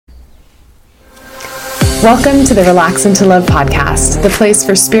Welcome to the Relax into Love podcast, the place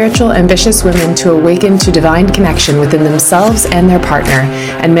for spiritual, ambitious women to awaken to divine connection within themselves and their partner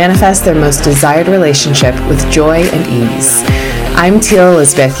and manifest their most desired relationship with joy and ease. I'm Teal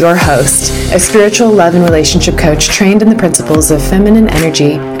Elizabeth, your host, a spiritual love and relationship coach trained in the principles of feminine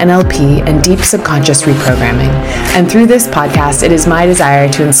energy, NLP, and deep subconscious reprogramming. And through this podcast, it is my desire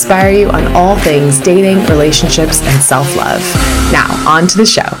to inspire you on all things dating, relationships, and self-love. Now, on to the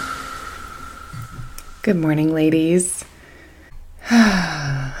show. Good morning, ladies.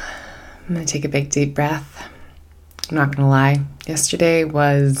 I'm going to take a big, deep breath. I'm not going to lie. Yesterday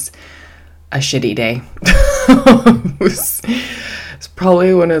was a shitty day. It's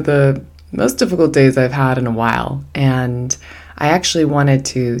probably one of the most difficult days I've had in a while. And I actually wanted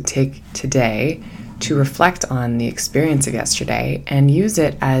to take today to reflect on the experience of yesterday and use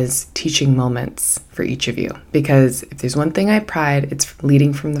it as teaching moments for each of you. Because if there's one thing I pride, it's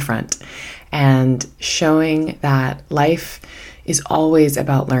leading from the front and showing that life is always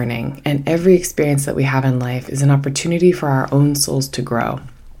about learning. And every experience that we have in life is an opportunity for our own souls to grow.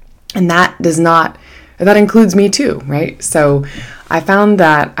 And that includes me too, right? So I found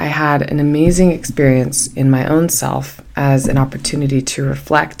that I had an amazing experience in my own self as an opportunity to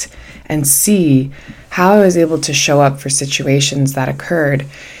reflect and see how I was able to show up for situations that occurred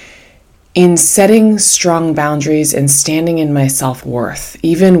in setting strong boundaries and standing in my self-worth,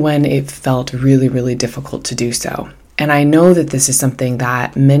 even when it felt really, really difficult to do so. And I know that this is something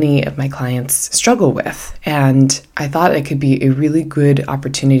that many of my clients struggle with. And I thought it could be a really good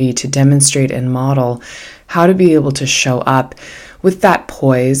opportunity to demonstrate and model how to be able to show up with that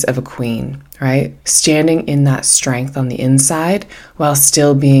poise of a queen, right? Standing in that strength on the inside while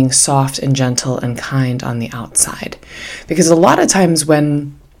still being soft and gentle and kind on the outside. Because a lot of times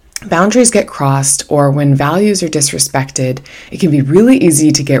when boundaries get crossed or when values are disrespected, it can be really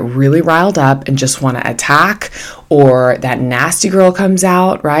easy to get really riled up and just want to attack, or that nasty girl comes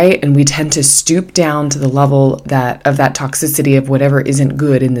out, right? And we tend to stoop down to the level of that toxicity of whatever isn't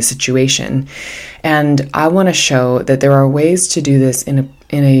good in the situation. And I want to show that there are ways to do this in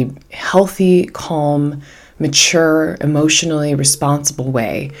a healthy, calm, mature, emotionally responsible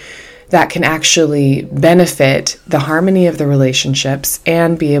way that can actually benefit the harmony of the relationships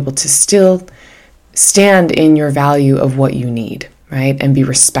and be able to still stand in your value of what you need, right? And be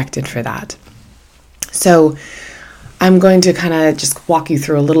respected for that. So I'm going to kind of just walk you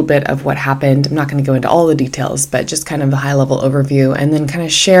through a little bit of what happened. I'm not going to go into all the details, but just kind of a high-level overview, and then kind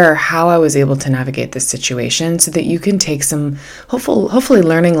of share how I was able to navigate this situation so that you can take some hopefully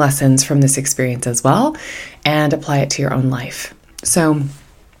learning lessons from this experience as well and apply it to your own life. So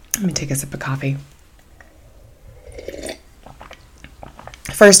let me take a sip of coffee.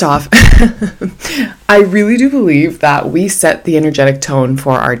 First off, I really do believe that we set the energetic tone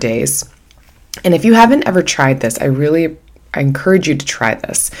for our days. And if you haven't ever tried this, I encourage you to try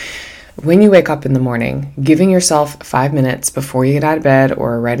this. When you wake up in the morning, giving yourself 5 minutes before you get out of bed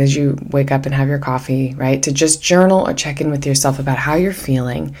or right as you wake up and have your coffee, right, to just journal or check in with yourself about how you're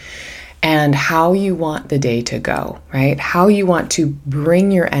feeling and how you want the day to go, right? How you want to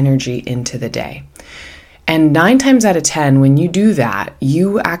bring your energy into the day. And 9 times out of 10, when you do that,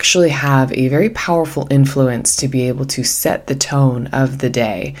 you actually have a very powerful influence to be able to set the tone of the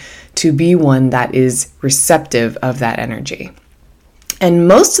day, to be one that is receptive of that energy. And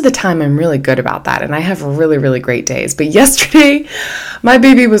most of the time, I'm really good about that, and I have really, really great days. But yesterday, my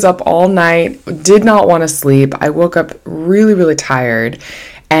baby was up all night, did not want to sleep. I woke up really, really tired.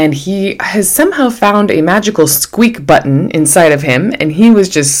 And he has somehow found a magical squeak button inside of him, and he was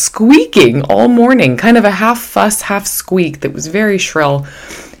just squeaking all morning, kind of a half fuss, half squeak that was very shrill.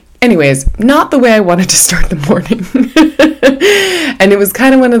 Anyways, not the way I wanted to start the morning. And it was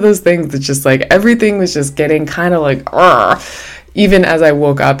kind of one of those things that just like everything was just getting kind of like, even as I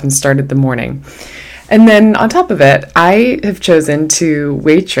woke up and started the morning. And then on top of it, I have chosen to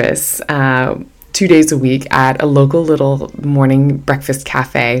waitress 2 days a week at a local little morning breakfast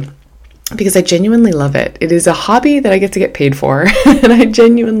cafe because I genuinely love it. It is a hobby that I get to get paid for, and I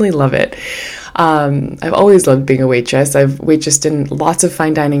genuinely love it. I've always loved being a waitress. I've waitressed in lots of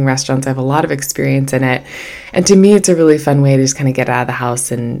fine dining restaurants. I have a lot of experience in it. And to me, it's a really fun way to just kind of get out of the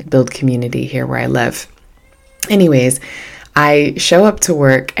house and build community here where I live. Anyways, I show up to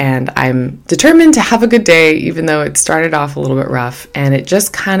work and I'm determined to have a good day, even though it started off a little bit rough. And it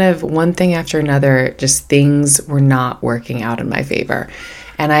just kind of one thing after another, just things were not working out in my favor.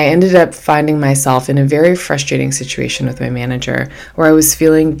 And I ended up finding myself in a very frustrating situation with my manager where I was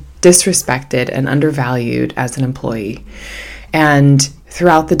feeling disrespected and undervalued as an employee. And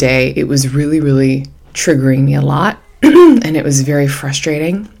throughout the day, it was really, really triggering me a lot. And it was very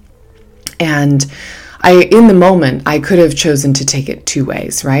frustrating. And In the moment, I could have chosen to take it two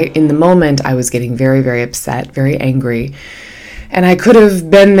ways, right? In the moment, I was getting very, very upset, very angry. And I could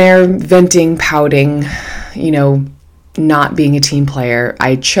have been there venting, pouting, not being a team player.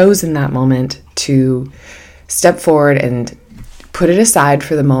 I chose in that moment to step forward and put it aside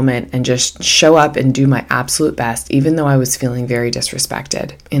for the moment and just show up and do my absolute best, even though I was feeling very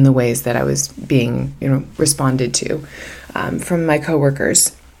disrespected in the ways that I was being, responded to from my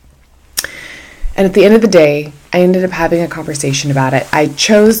coworkers. And at the end of the day, I ended up having a conversation about it. I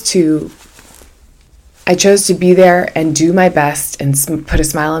chose to be there and do my best and put a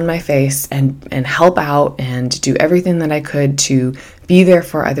smile on my face and help out and do everything that I could to be there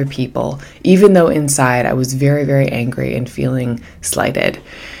for other people, even though inside I was very, very angry and feeling slighted.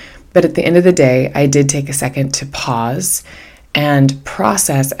 But at the end of the day, I did take a second to pause and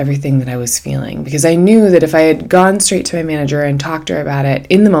process everything that I was feeling, because I knew that if I had gone straight to my manager and talked to her about it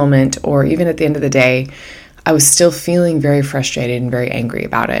in the moment, or even at the end of the day, I was still feeling very frustrated and very angry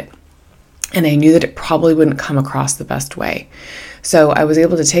about it. And I knew that it probably wouldn't come across the best way. So I was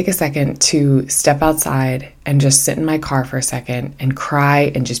able to take a second to step outside and just sit in my car for a second and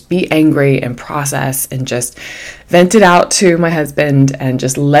cry and just be angry and process and just vent it out to my husband and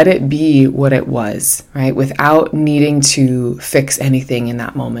just let it be what it was, right? Without needing to fix anything in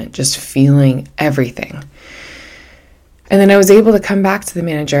that moment, just feeling everything. And then I was able to come back to the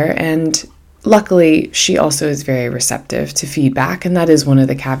manager, and luckily, she also is very receptive to feedback, and that is one of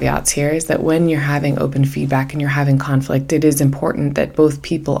the caveats here, is that when you're having open feedback and you're having conflict, it is important that both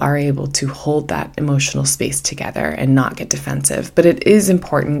people are able to hold that emotional space together and not get defensive. But it is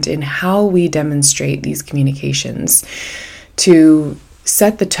important in how we demonstrate these communications to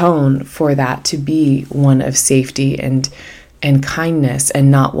set the tone for that to be one of safety and kindness, and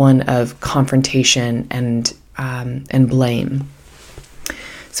not one of confrontation and blame.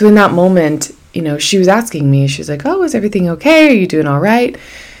 So in that moment, she was asking me, she was like, "Oh, is everything okay? Are you doing all right?"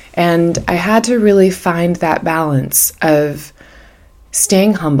 And I had to really find that balance of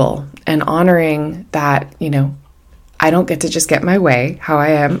staying humble and honoring that, I don't get to just get my way how I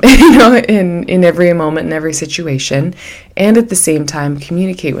am, in every moment, in every situation. And at the same time,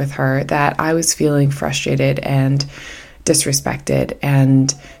 communicate with her that I was feeling frustrated and disrespected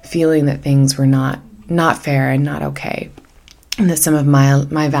and feeling that things were not fair and not okay, and that some of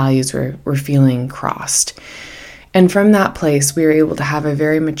my values were feeling crossed. And from that place, we were able to have a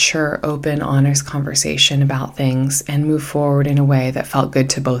very mature, open, honest conversation about things and move forward in a way that felt good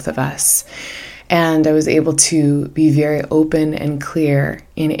to both of us. And I was able to be very open and clear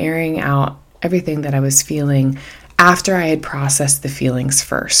in airing out everything that I was feeling after I had processed the feelings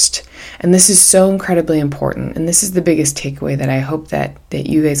first. And this is so incredibly important. And this is the biggest takeaway that I hope that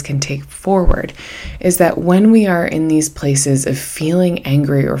you guys can take forward, is that when we are in these places of feeling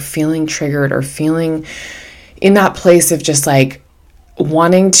angry or feeling triggered or feeling in that place of just like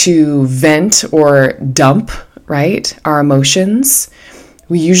wanting to vent or dump, right, our emotions,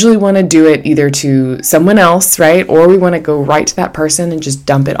 we usually want to do it either to someone else, right? Or we want to go right to that person and just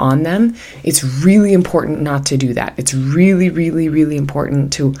dump it on them. It's really important not to do that. It's really, really, really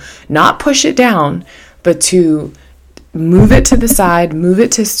important to not push it down, but to move it to the side, move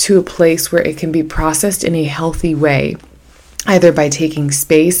it to a place where it can be processed in a healthy way, either by taking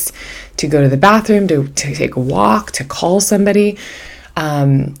space to go to the bathroom, to take a walk, to call somebody,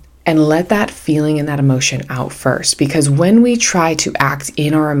 and let that feeling and that emotion out first. Because when we try to act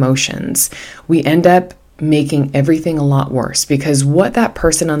in our emotions, we end up making everything a lot worse, because what that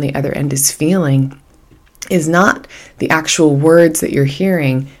person on the other end is feeling is not the actual words that you're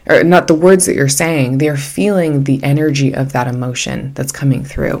hearing, or not the words that you're saying. They're feeling the energy of that emotion that's coming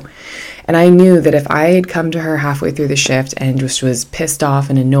through. And I knew that if I had come to her halfway through the shift and just was pissed off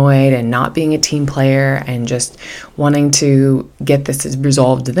and annoyed and not being a team player and just wanting to get this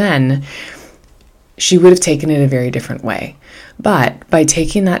resolved, then she would have taken it a very different way. But by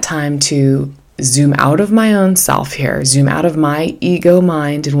taking that time to zoom out of my own self here, zoom out of my ego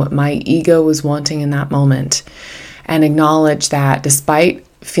mind and what my ego was wanting in that moment, and acknowledge that despite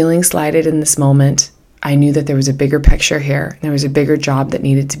feeling slighted in this moment, I knew that there was a bigger picture here. There was a bigger job that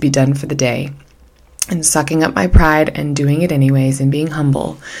needed to be done for the day. And sucking up my pride and doing it anyways and being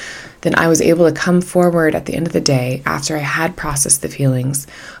humble, then I was able to come forward at the end of the day, after I had processed the feelings,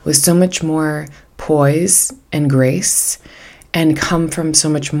 with so much more poise and grace, and come from so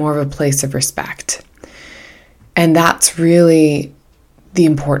much more of a place of respect. And that's really the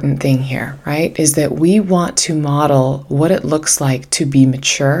important thing here, right? Is that we want to model what it looks like to be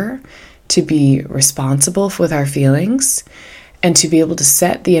mature, to be responsible with our feelings, and to be able to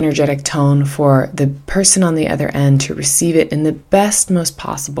set the energetic tone for the person on the other end to receive it in the best, most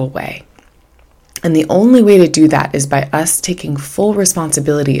possible way. And the only way to do that is by us taking full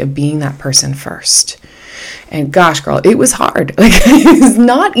responsibility of being that person first. And gosh, girl, it was hard. Like, it was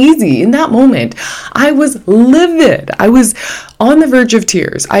not easy in that moment. I was livid. I was on the verge of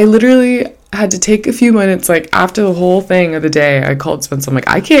tears. I literally had to take a few minutes, like after the whole thing of the day. I called Spencer. I'm like,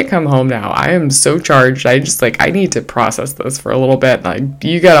 I can't come home now. I am so charged. I need to process this for a little bit. Like,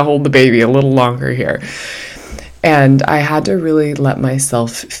 you got to hold the baby a little longer here. And I had to really let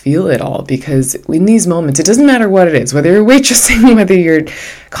myself feel it all, because in these moments, it doesn't matter what it is, whether you're waitressing, whether you're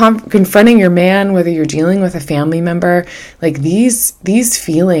confronting your man, whether you're dealing with a family member, like these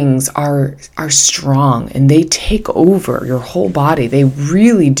feelings are strong, and they take over your whole body. They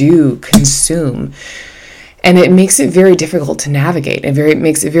really do consume. And it makes it very difficult to navigate. It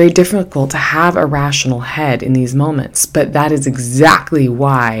makes it very difficult to have a rational head in these moments. But that is exactly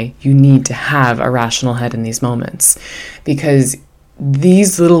why you need to have a rational head in these moments. Because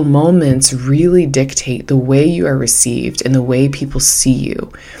these little moments really dictate the way you are received and the way people see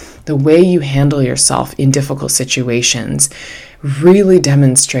you. The way you handle yourself in difficult situations really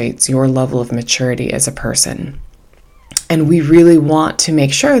demonstrates your level of maturity as a person. And we really want to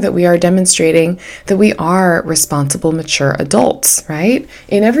make sure that we are demonstrating that we are responsible, mature adults, right?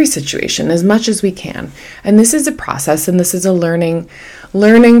 In every situation, as much as we can. And this is a process, and this is a learning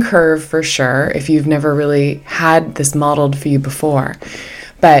curve for sure, if you've never really had this modeled for you before.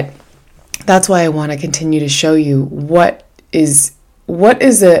 But that's why I want to continue to show you what is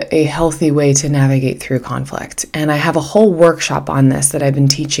a healthy way to navigate through conflict. And I have a whole workshop on this that I've been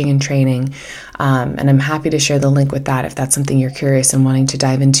teaching and training, and I'm happy to share the link with that if that's something you're curious and wanting to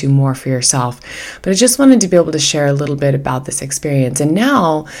dive into more for yourself. But I just wanted to be able to share a little bit about this experience. And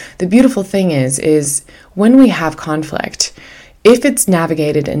now the beautiful thing is when we have conflict, if it's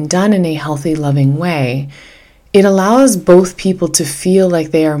navigated and done in a healthy, loving way, it allows both people to feel like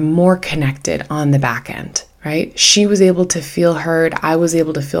they are more connected on the back end. Right? She was able to feel heard. I was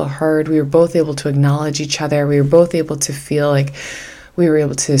able to feel heard. We were both able to acknowledge each other. We were both able to feel like we were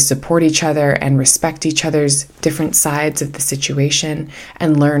able to support each other and respect each other's different sides of the situation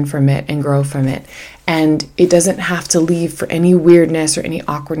and learn from it and grow from it. And it doesn't have to leave for any weirdness or any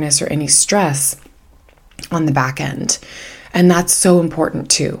awkwardness or any stress on the back end. And that's so important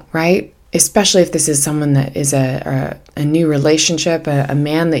too, right? Especially if this is someone that is a new relationship, a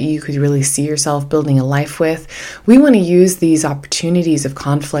man that you could really see yourself building a life with. We want to use these opportunities of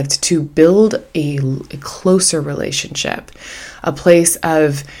conflict to build a closer relationship, a place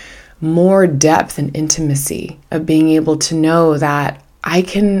of more depth and intimacy, of being able to know that I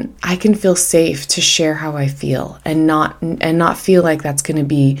can feel safe to share how I feel and not feel like that's going to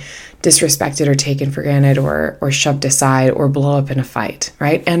be disrespected or taken for granted or shoved aside or blow up in a fight,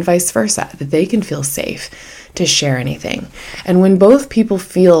 right? And vice versa, that they can feel safe to share anything. And when both people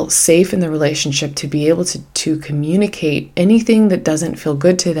feel safe in the relationship to be able to communicate anything that doesn't feel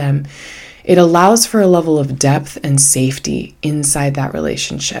good to them, it allows for a level of depth and safety inside that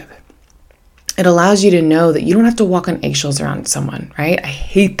relationship. It allows you to know that you don't have to walk on eggshells around someone, right? I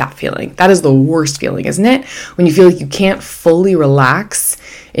hate that feeling. That is the worst feeling, isn't it? When you feel like you can't fully relax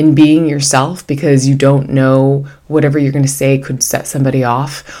in being yourself because you don't know whatever you're going to say could set somebody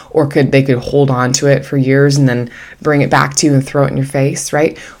off, or they could hold on to it for years and then bring it back to you and throw it in your face,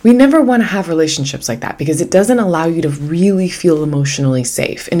 right? We never want to have relationships like that because it doesn't allow you to really feel emotionally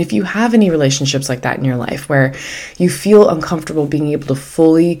safe. And if you have any relationships like that in your life where you feel uncomfortable being able to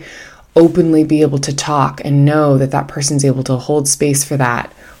fully openly be able to talk and know that that person's able to hold space for that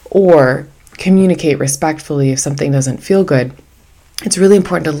or communicate respectfully if something doesn't feel good, it's really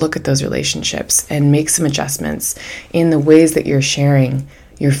important to look at those relationships and make some adjustments in the ways that you're sharing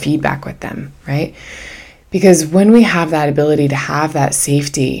your feedback with them, right? Because when we have that ability to have that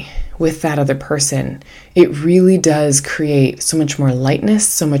safety with that other person, it really does create so much more lightness,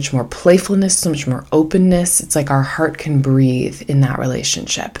 so much more playfulness, so much more openness. It's like our heart can breathe in that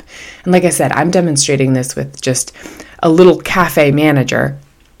relationship. And like I said, I'm demonstrating this with just a little cafe manager.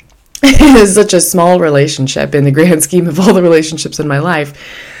 It is such a small relationship in the grand scheme of all the relationships in my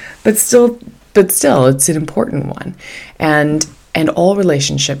life, but still, it's an important one. And all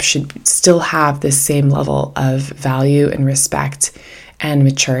relationships should still have this same level of value and respect and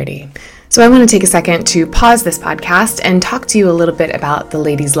maturity. So I want to take a second to pause this podcast and talk to you a little bit about the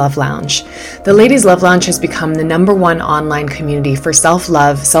Ladies Love Lounge. The Ladies Love Lounge has become the #1 online community for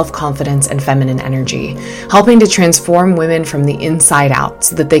self-love, self-confidence, and feminine energy, helping to transform women from the inside out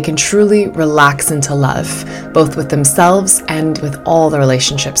so that they can truly relax into love, both with themselves and with all the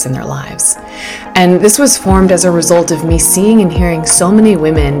relationships in their lives. And this was formed as a result of me seeing and hearing so many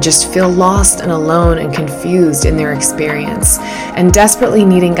women just feel lost and alone and confused in their experience and desperately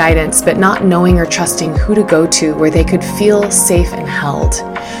needing guidance, but not knowing or trusting who to go to where they could feel safe and held.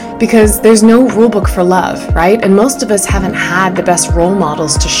 Because there's no rule book for love, right? And most of us haven't had the best role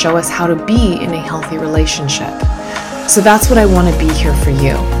models to show us how to be in a healthy relationship. So that's what I want to be here for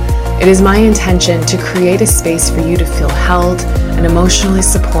you. It is my intention to create a space for you to feel held and emotionally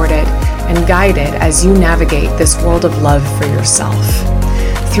supported and guided as you navigate this world of love for yourself.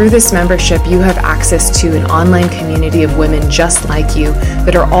 Through this membership, you have access to an online community of women just like you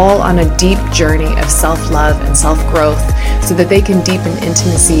that are all on a deep journey of self-love and self-growth so that they can deepen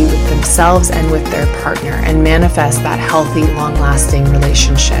intimacy with themselves and with their partner and manifest that healthy, long-lasting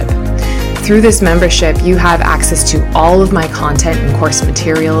relationship. Through this membership, you have access to all of my content and course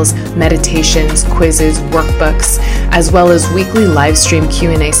materials, meditations, quizzes, workbooks, as well as weekly live stream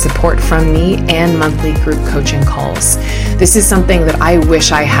Q&A support from me and monthly group coaching calls. This is something that I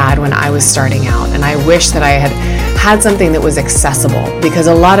wish I had when I was starting out, and I wish that I had something that was accessible, because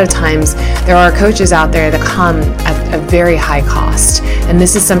a lot of times there are coaches out there that come at a very high cost, and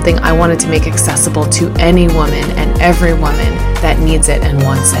this is something I wanted to make accessible to any woman and every woman that needs it and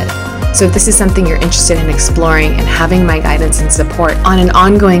wants it. So if this is something you're interested in exploring and having my guidance and support on an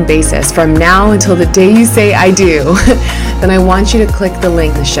ongoing basis from now until the day you say I do, then I want you to click the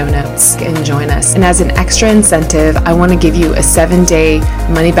link in the show notes and join us. And as an extra incentive, I want to give you a 7-day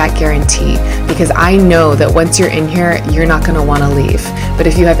money-back guarantee, because I know that once you're in here, you're not going to want to leave. But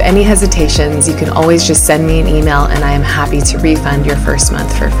if you have any hesitations, you can always just send me an email and I am happy to refund your first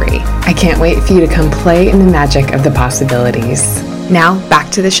month for free. I can't wait for you to come play in the magic of the possibilities. Now,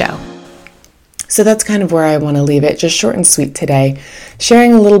 back to the show. So that's kind of where I want to leave it, just short and sweet today,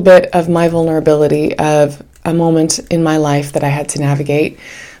 sharing a little bit of my vulnerability of a moment in my life that I had to navigate,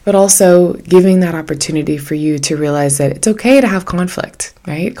 but also giving that opportunity for you to realize that it's okay to have conflict,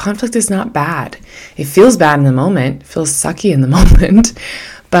 right? Conflict is not bad. It feels bad in the moment, it feels sucky in the moment,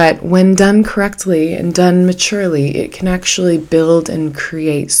 but when done correctly and done maturely, it can actually build and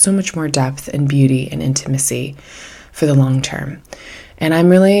create so much more depth and beauty and intimacy for the long term. And I'm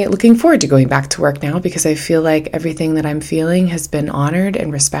really looking forward to going back to work now, because I feel like everything that I'm feeling has been honored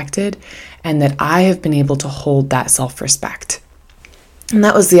and respected, and that I have been able to hold that self-respect. And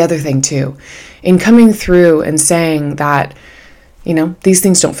that was the other thing too. In coming through and saying that, these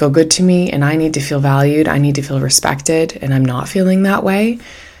things don't feel good to me and I need to feel valued, I need to feel respected, and I'm not feeling that way,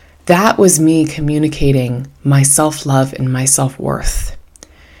 that was me communicating my self-love and my self-worth.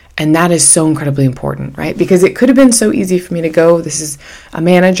 And that is so incredibly important, right? Because it could have been so easy for me to go, this is a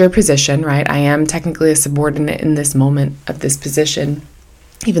manager position, right? I am technically a subordinate in this moment of this position,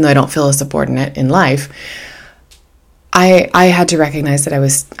 even though I don't feel a subordinate in life. I had to recognize that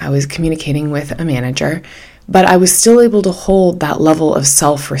I was communicating with a manager, but I was still able to hold that level of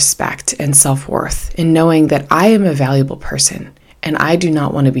self-respect and self-worth in knowing that I am a valuable person and I do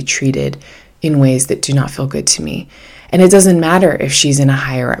not want to be treated in ways that do not feel good to me. And it doesn't matter if she's in a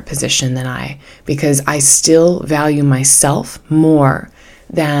higher up position than I, because I still value myself more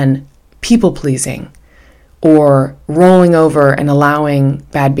than people pleasing or rolling over and allowing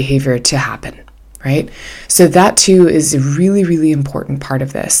bad behavior to happen, right? So that too is a really, really important part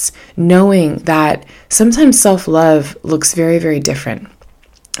of this. Knowing that sometimes self-love looks very, very different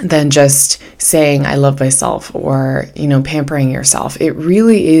than just saying I love myself or, pampering yourself. It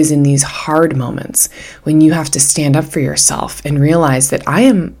really is in these hard moments when you have to stand up for yourself and realize that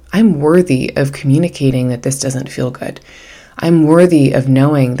I'm worthy of communicating that this doesn't feel good. I'm worthy of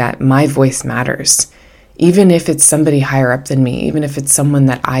knowing that my voice matters, even if it's somebody higher up than me, even if it's someone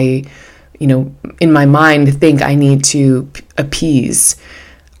that I, in my mind think I need to appease.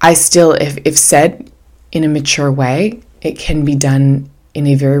 I still, if said in a mature way, it can be done in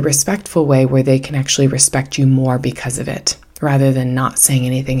a very respectful way where they can actually respect you more because of it, rather than not saying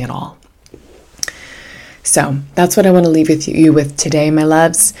anything at all. So that's what I want to leave you with today, my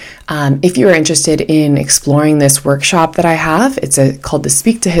loves. If you are interested in exploring this workshop that I have, it's called the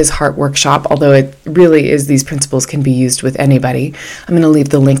Speak to His Heart workshop, although it really is, these principles can be used with anybody. I'm going to leave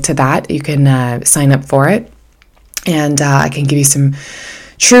the link to that. You can sign up for it, and I can give you some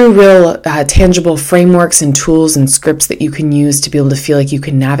true, real, tangible frameworks and tools and scripts that you can use to be able to feel like you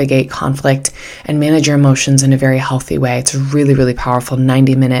can navigate conflict and manage your emotions in a very healthy way. It's a really, really powerful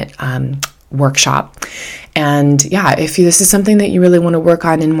 90-minute workshop. And yeah, if this is something that you really want to work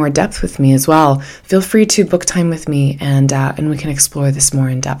on in more depth with me as well, feel free to book time with me and we can explore this more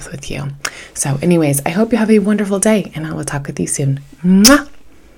in depth with you. So anyways, I hope you have a wonderful day and I will talk with you soon. Mwah!